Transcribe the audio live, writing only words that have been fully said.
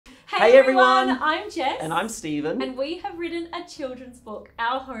Hey everyone, I'm Jess. And I'm Stephen. And we have written a children's book,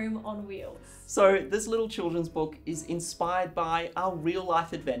 Our Home on Wheels. So this little children's book is inspired by our real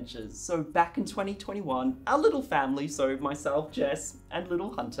life adventures. So back in 2021, our little family, so myself, Jess, and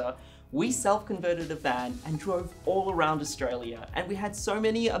little Hunter, we self-converted a van and drove all around Australia. And we had so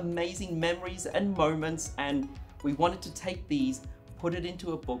many amazing memories and moments, and we wanted to take these, put it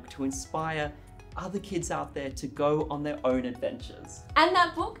into a book to inspire other kids out there to go on their own adventures. And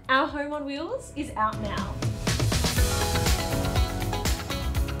that book, Our Home on Wheels, is out now.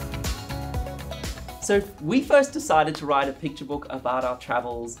 So we first decided to write a picture book about our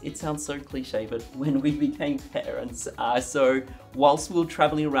travels. It sounds so cliche, but when we became parents. So whilst we were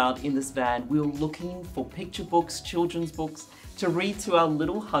traveling around in this van, we were looking for picture books, children's books to read to our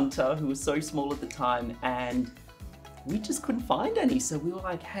little Hunter, who was so small at the time, and we just couldn't find any. So we were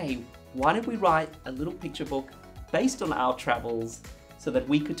like, hey, why don't we write a little picture book based on our travels so that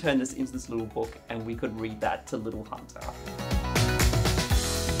we could turn this into this little book and we could read that to little Hunter.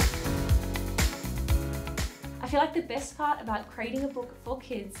 I feel like the best part about creating a book for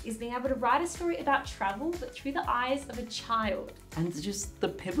kids is being able to write a story about travel, but through the eyes of a child. And just the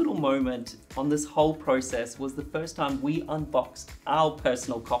pivotal moment on this whole process was the first time we unboxed our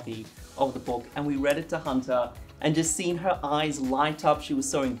personal copy of the book and we read it to Hunter, and just seeing her eyes light up. She was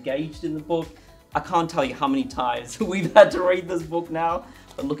so engaged in the book. I can't tell you how many times we've had to read this book now,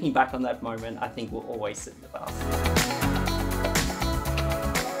 but looking back on that moment, I think will always sit with us.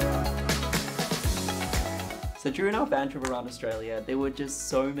 So during our van trip around Australia, there were just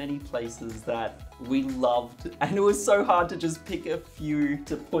so many places that we loved, and it was so hard to just pick a few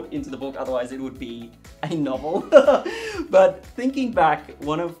to put into the book, otherwise it would be a novel. But thinking back,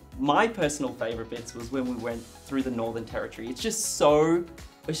 one of my personal favourite bits was when we went through the Northern Territory. It's just so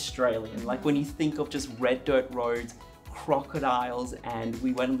Australian, like when you think of just red dirt roads, crocodiles, and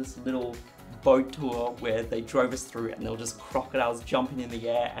we went on this little boat tour where they drove us through and there were just crocodiles jumping in the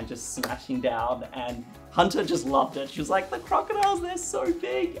air and just smashing down, and Hunter just loved it. She was like, the crocodiles, they're so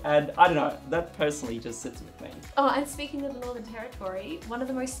big, and I don't know, that personally just sits with me. Oh, and speaking of the Northern Territory, one of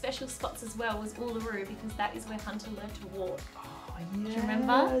the most special spots as well was Uluru, because that is where Hunter learned to walk. Oh, yes. Do you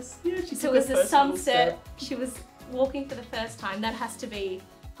remember? Yeah, so it was the sunset, she was walking for the first time. That has to be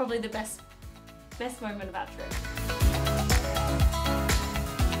probably the best moment of our trip.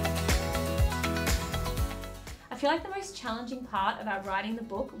 I feel like the most challenging part about writing the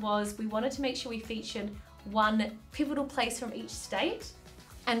book was we wanted to make sure we featured one pivotal place from each state,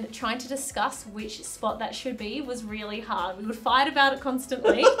 and trying to discuss which spot that should be was really hard. We would fight about it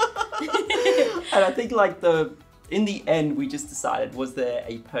constantly. And I think like in the end, we just decided, was there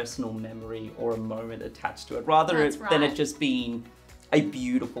a personal memory or a moment attached to it, rather than it just being a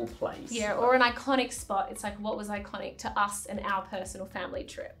beautiful place. Yeah, or an iconic spot. It's like, what was iconic to us and our personal family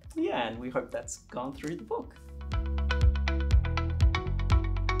trip? Yeah, and we hope that's gone through the book.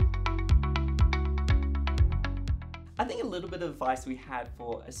 I think a little bit of advice we had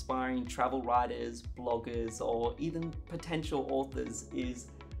for aspiring travel writers, bloggers, or even potential authors is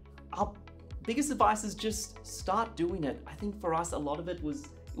our biggest advice is just start doing it. I think for us, a lot of it was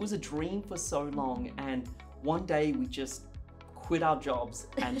a dream for so long, and one day we just quit our jobs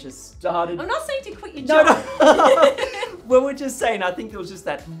and just started. I'm not saying to quit your job. No. Well, we're just saying, I think there was just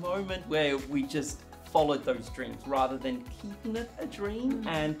that moment where we just followed those dreams rather than keeping it a dream.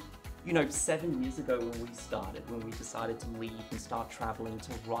 And you know, 7 years ago when we decided to leave and start traveling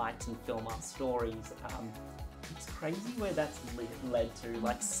to write and film our stories, it's crazy where that's led to.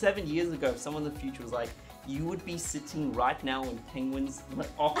 Like 7 years ago, someone in the future was like, you would be sitting right now in Penguin's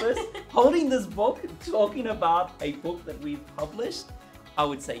office holding this book, talking about a book that we've published. I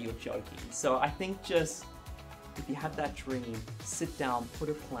would say you're joking. So I think just, if you have that dream, sit down, put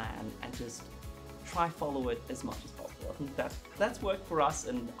a plan, and just try follow it as much as possible. I think that's worked for us,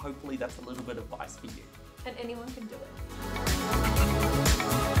 and hopefully that's a little bit of advice for you. And anyone can do it.